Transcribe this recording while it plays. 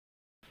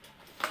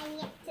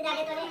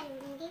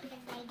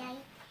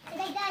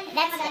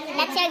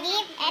That's your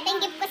gift. Ito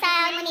yung gift ko sa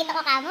manito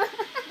ko, kamo.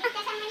 Gift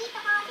ka sa manito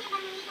ko. Sino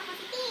bang manito ko?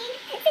 Si Tin.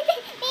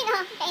 Tin,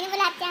 oh. Kainin mo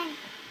lahat yan.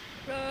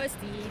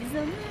 Frosty is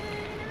the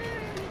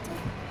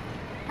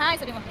Hi,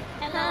 sorry mo.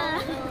 Hello.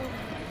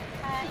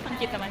 Hi. Ang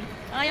cute naman.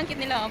 Ah, yung cute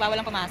nila, bawal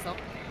lang pumasok.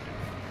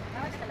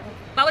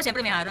 Bawal,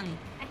 syempre may harang eh.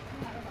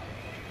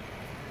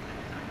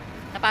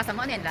 Napasa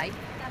mo, ano yan, live?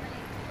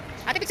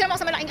 Ate, picture mo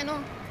ako sa malaking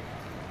ano.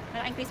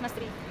 Malaking Christmas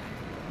tree.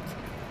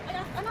 Ay,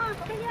 ano?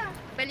 Ophelia.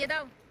 Ophelia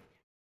daw.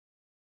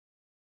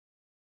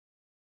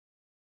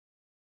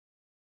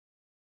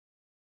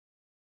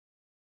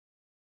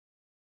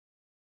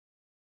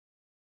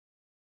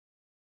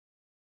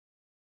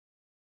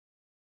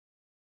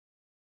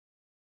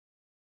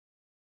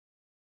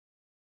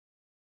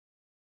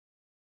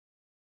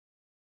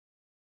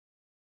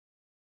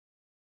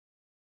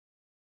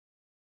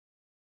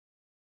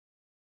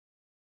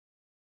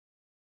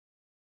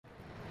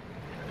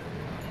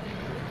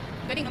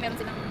 Galing na meron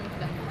silang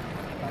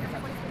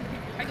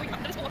ay, gawin.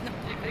 Dalas ko wag na.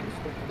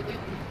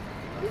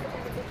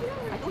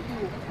 I told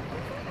you.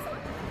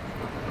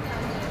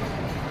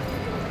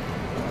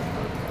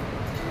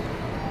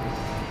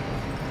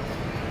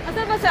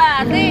 Asa ba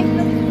sa ate?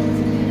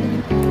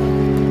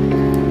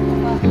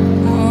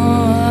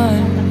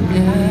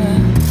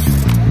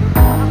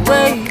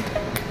 Wait,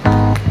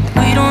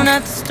 we don't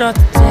have to start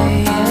the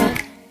day yet.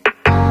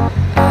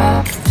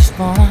 I just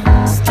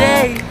wanna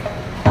stay.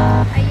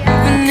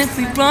 Even if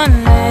we run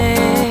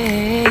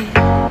late,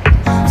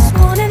 this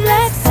morning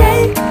let's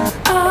take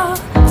our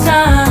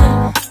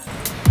time.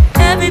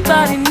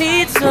 Everybody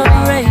needs a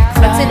break.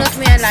 Pag sinot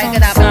mo yan, lagi ka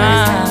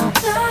dapat.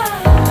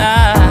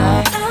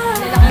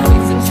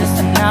 It's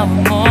just an hour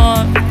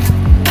more.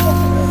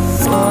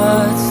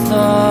 What's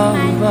the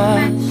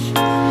rush?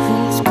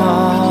 Who's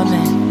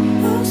calling?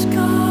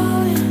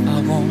 I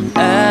won't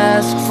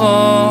ask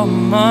for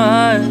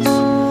much.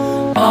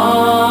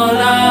 All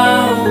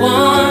I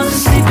want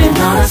is sleeping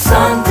on a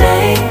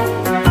Sunday.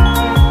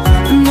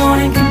 The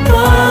morning can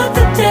put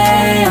the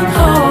day on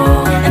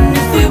hold. And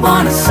if we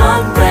want a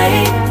sun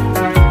ray,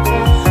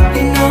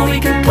 we know we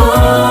can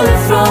pull it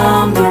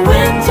from the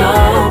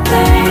window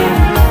pane.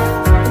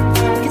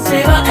 We can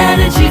save our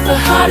energy for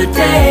harder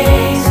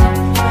days.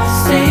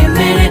 Stay a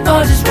minute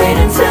or just wait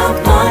until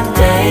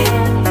Monday.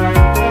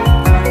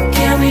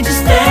 Can we just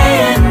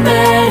stay in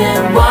bed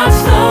and watch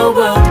the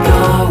world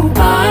go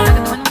by?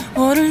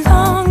 What a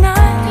long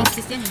night.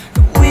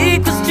 The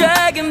week was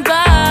dragging by.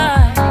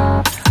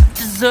 I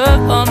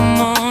deserve a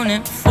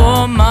morning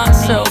for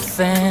myself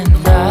and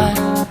I.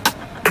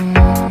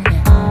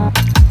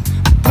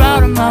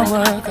 Proud of my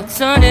work, I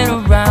turned it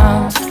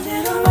around.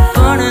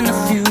 Burning the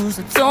fuse,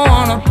 I don't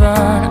wanna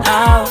burn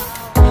out.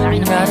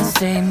 Gotta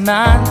stay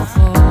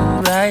mindful,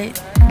 right?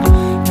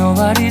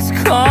 Nobody's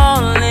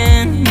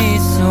calling me,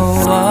 so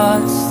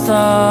what's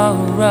the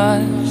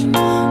rush?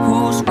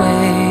 Who's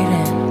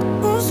waiting?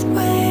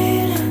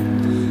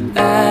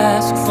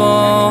 Ask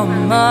for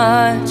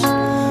much.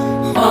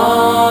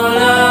 All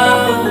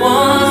I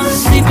want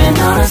is sleeping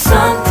on a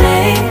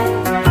Sunday.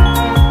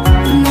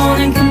 The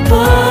morning can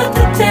put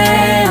the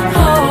day on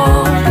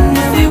hold. And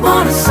if we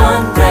want a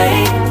sun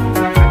ray,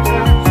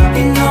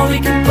 you know we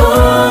can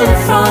pull it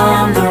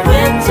from the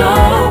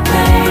window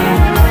pane.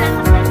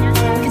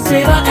 We can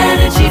save our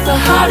energy for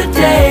harder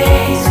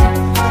days.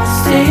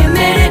 Stay a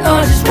minute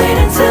or just wait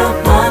until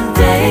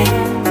Monday.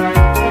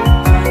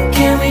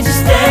 Can we just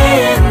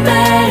stay in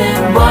bed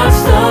and watch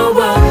the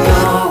world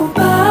go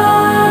by?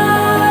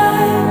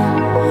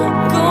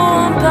 Go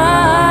on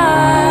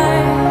by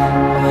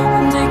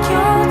and take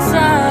your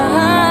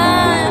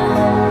time.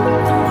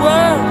 The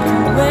world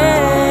can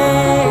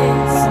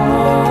wait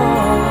for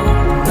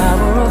an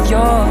hour of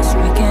yours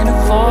we can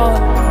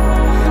afford.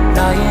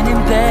 Lying in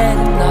bed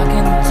and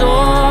locking the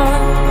door.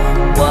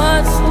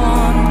 What's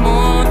one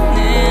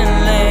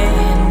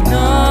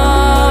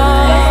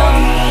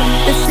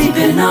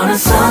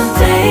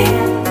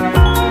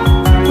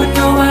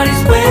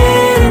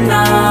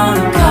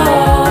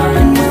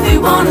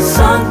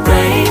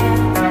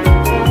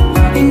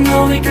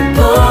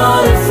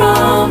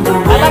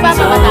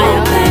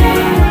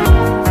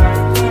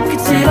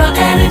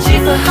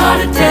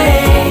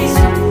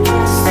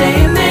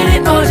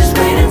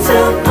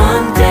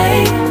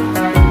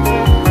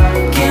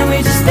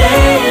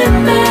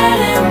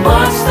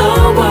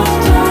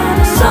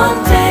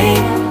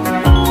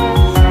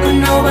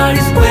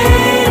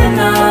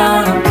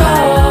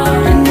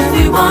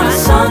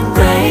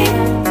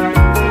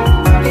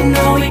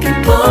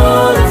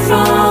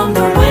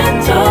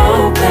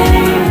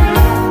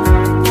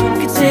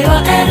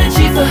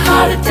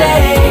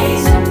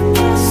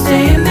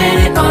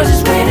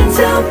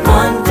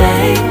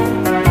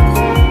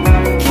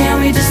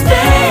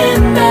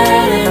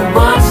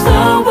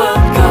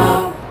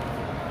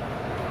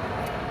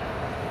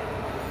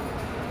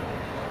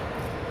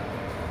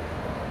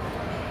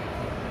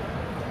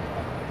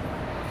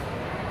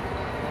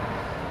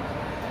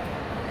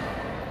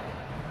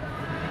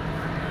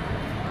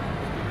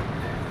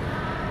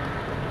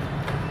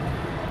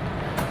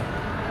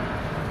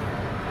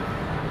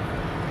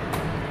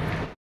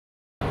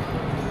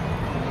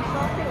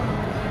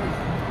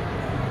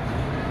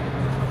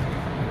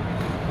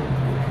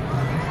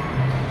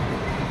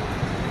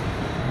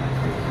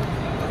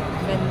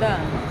Ganda.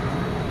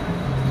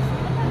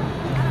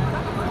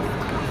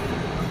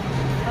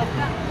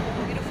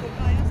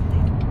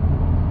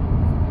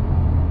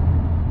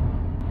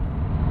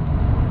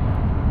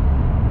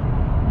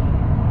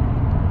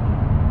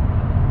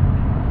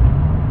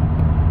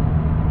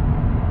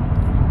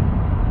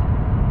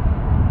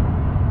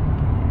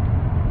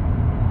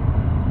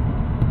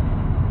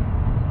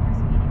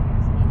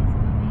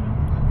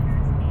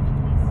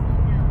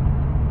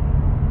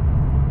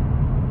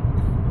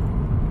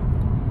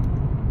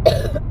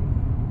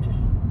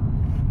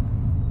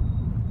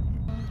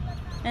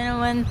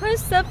 And one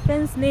horse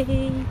open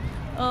sleigh,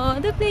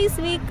 all the place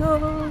we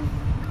go,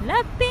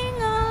 laughing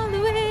all the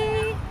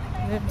way.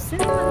 Ribs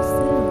and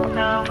roses,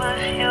 Now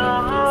was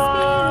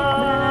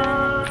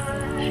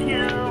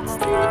yours,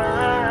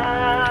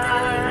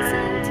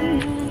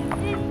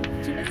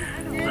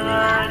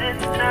 but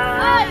it's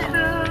time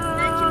to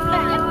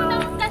Lagyan mo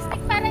ng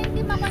plastic para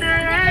hindi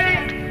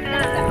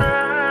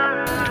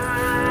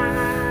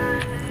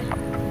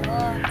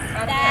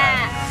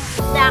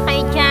Da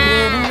kayo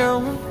dyan.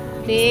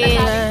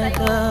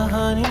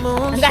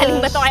 Ang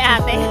galing ba to kay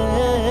ate?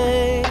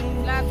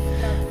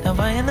 Now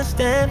I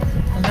understand,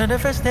 I learned it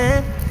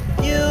firsthand.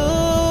 You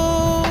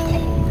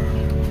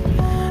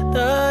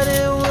thought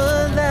it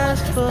would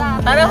last forever.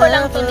 Pareho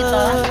lang to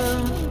nito.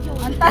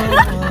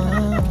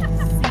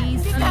 You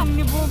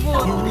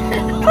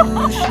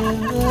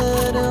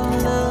should have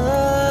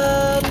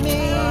loved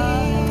me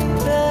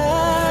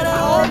better.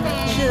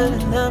 Should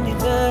have loved me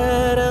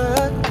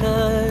better.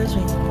 'Cause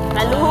we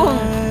Talong.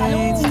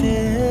 might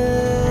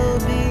still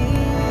be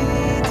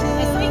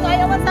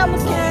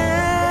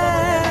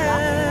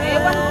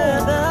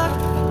together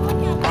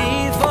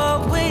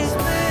before we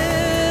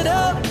split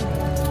up.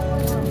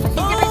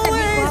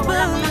 Always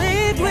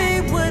believed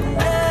we would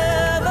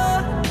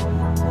never.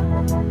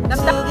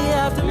 Till the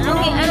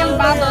afternoon. Anong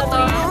bago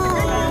to?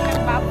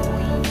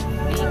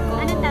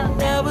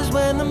 That was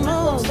when the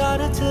moon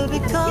started to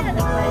become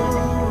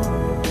blue.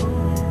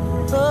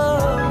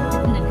 Oh,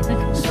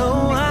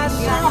 so I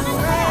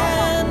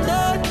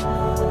surrendered,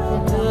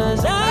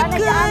 'cause I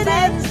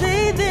couldn't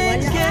see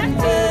things get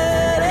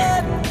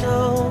better.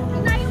 No,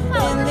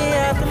 in the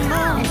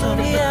afternoon, on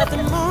the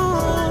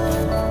afternoon,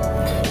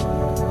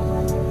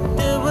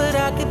 did what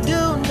I could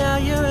do. Now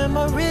you're in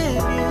my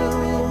review.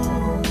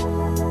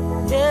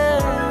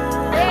 Yeah.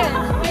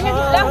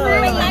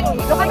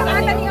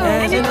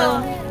 As you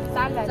know,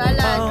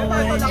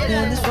 always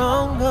been this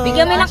wrong.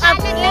 Bigyan mo ng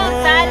kanin lang,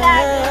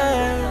 salad.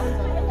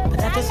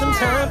 But after some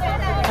time,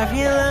 I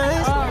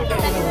realized,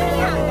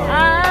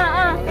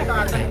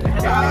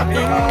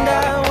 and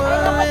I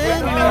was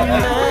in my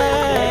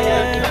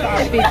mind.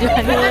 Video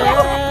na.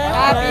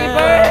 Happy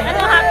birthday!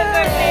 Ano happy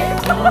birthday?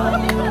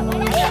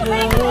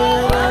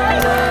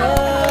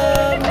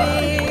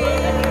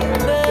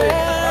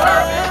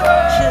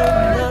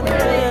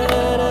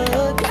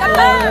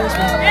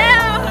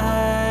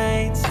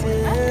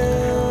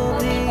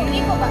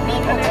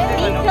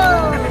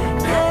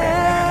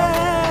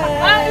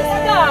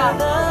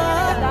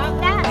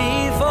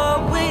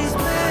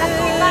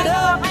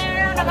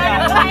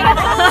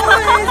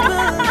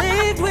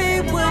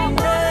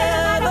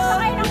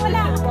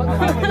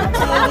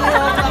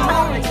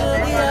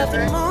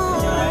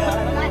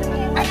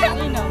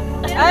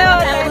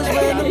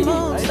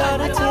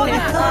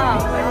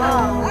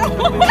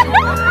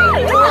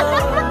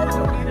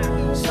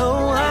 So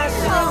I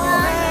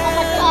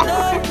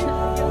surrendered,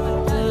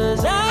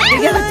 'cause I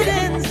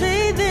couldn't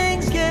see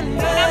things get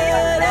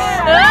better.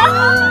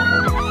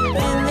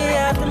 In the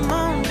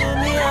afternoon, in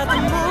the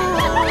afternoon,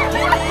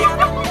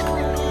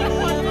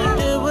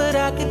 did what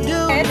I could do.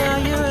 Now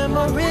you're in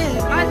my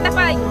rib.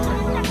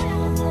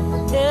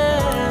 Yeah.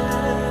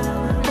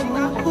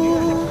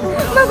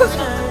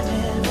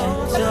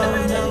 So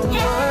no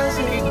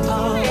wasn't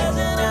all.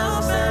 Now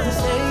it's time to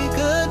say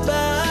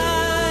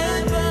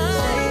goodbye.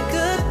 Say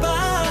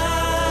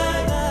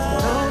goodbye.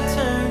 No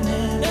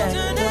turning back.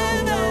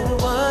 No, it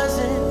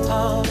wasn't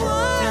all.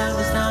 Now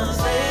it's time to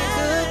say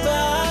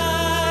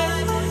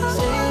goodbye.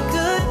 Say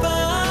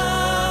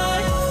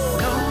goodbye.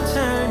 No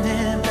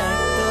turning back.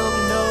 Though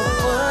we know it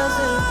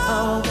wasn't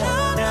all.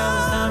 Now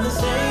it's time to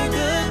say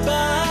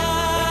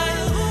goodbye.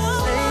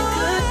 Say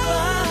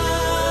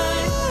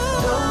goodbye.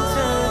 No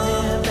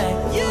turning back.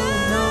 You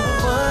know it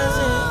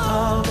wasn't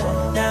all.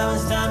 Now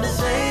it's time to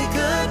say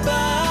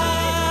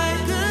goodbye.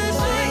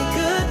 Say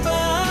goodbye.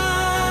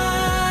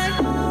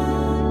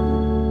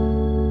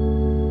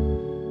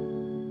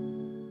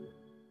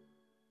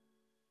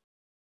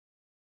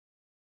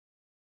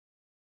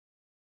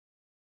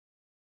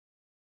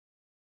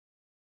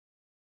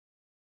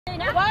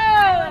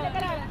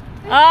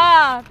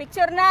 Ah,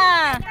 picture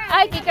na.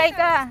 Ay, kikay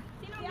ka.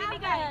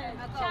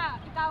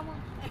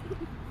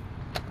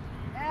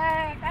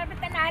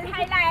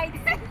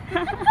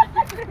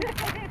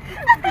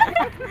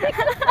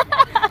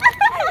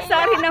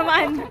 Sorry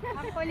naman.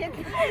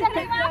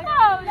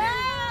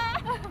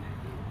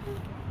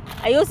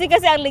 Ayusin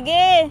kasi ang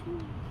ligi.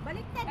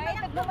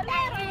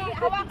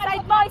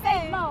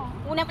 Side mo.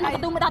 Una pa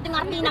nagdumot ating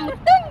arti ng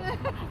mutun.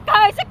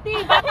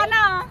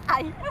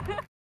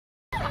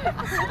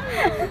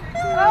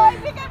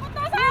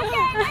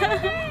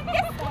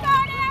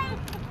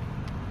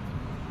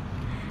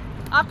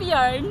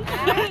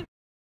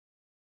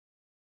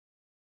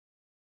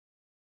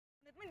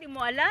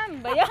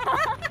 alam ba yan?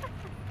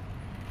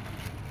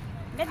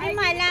 Ba't di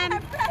mo alam?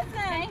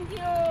 Thank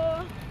you.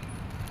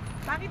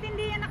 Bakit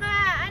hindi yan naka,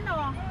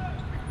 ano?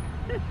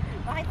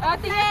 Bakit Oh,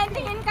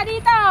 tingin ka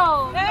dito.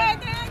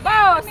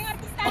 Boss.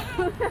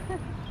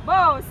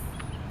 Boss.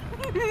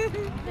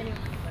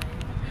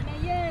 na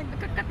yan?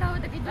 Nagkakatawa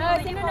na kita.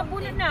 Sino na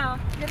bunod na?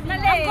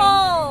 Mali. Ako!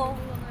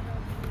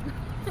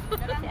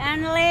 Si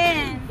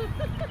Annalyn.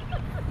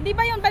 Hindi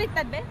ba yun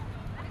baliktad, be?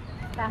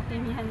 Sa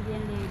akin yan,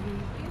 lady.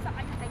 Yung sa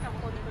kanya, teka,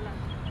 kukunin ko lang.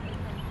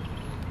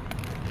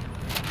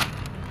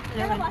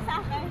 Dalawa sa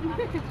akin.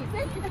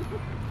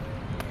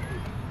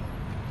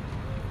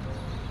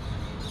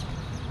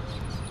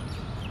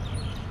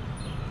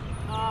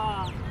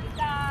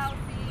 Ikaw,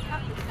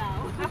 ikaw.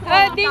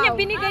 Di niya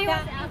binigay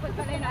yung...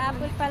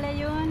 Apple pala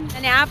yun.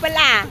 Ano yung apple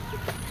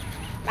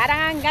Parang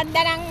ang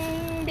ganda ng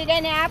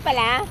bigay ni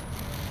apple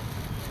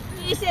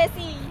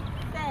Isesi.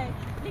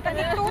 Hindi ka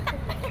nagtutak.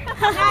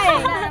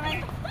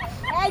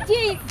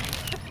 Jeez!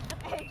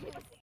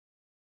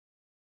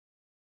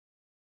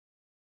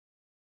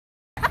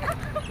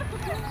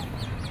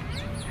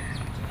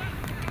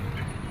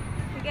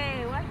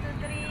 Sige, 1,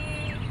 2,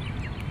 3.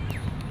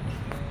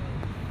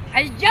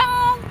 Ay,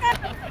 joke!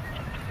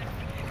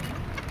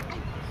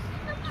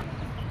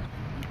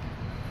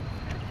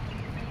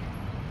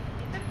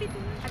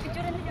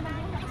 Picturean mo naman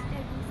yung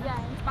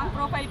yan. Pang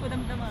profile ko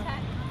damdama.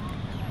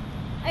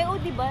 Ay, oh,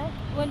 di ba?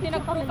 Hindi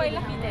nag-profile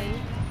lang kita eh.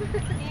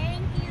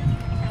 Thank you.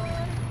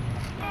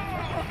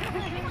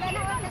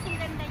 Dalawa kasing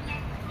ganda niya.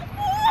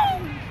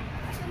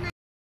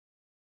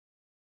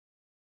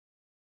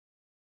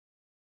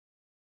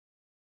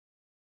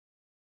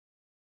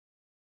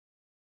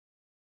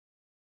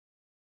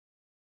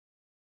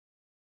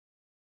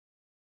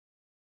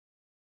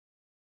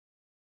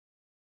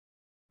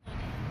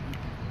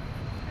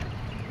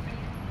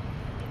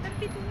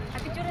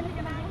 Picturean mo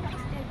naman yung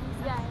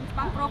yan.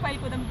 Pang profile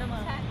ko damdama.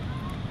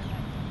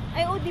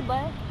 Ay, oh, di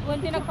ba?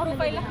 Hindi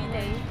nag-profile lang kita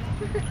eh.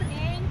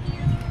 Thank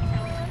you.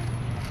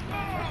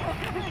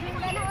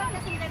 Dalawa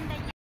kasing ganda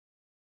niya.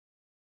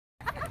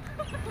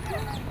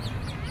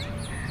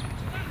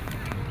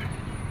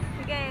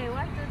 Sige, 1,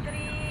 2,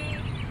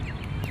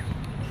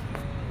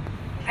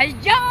 3. Ay,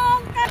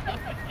 joke!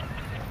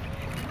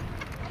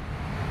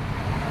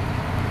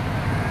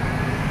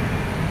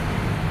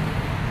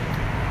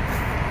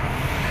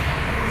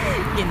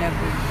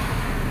 Ginabog.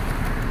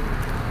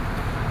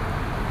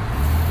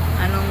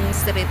 Anong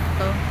street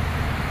to?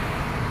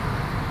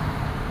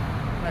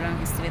 Parang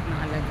street na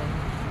alagay.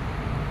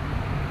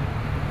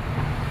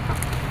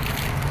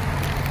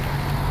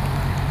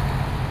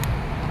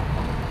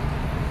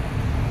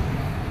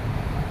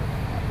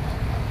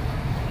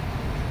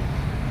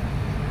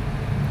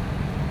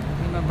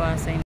 Hindi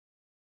mabasa yun.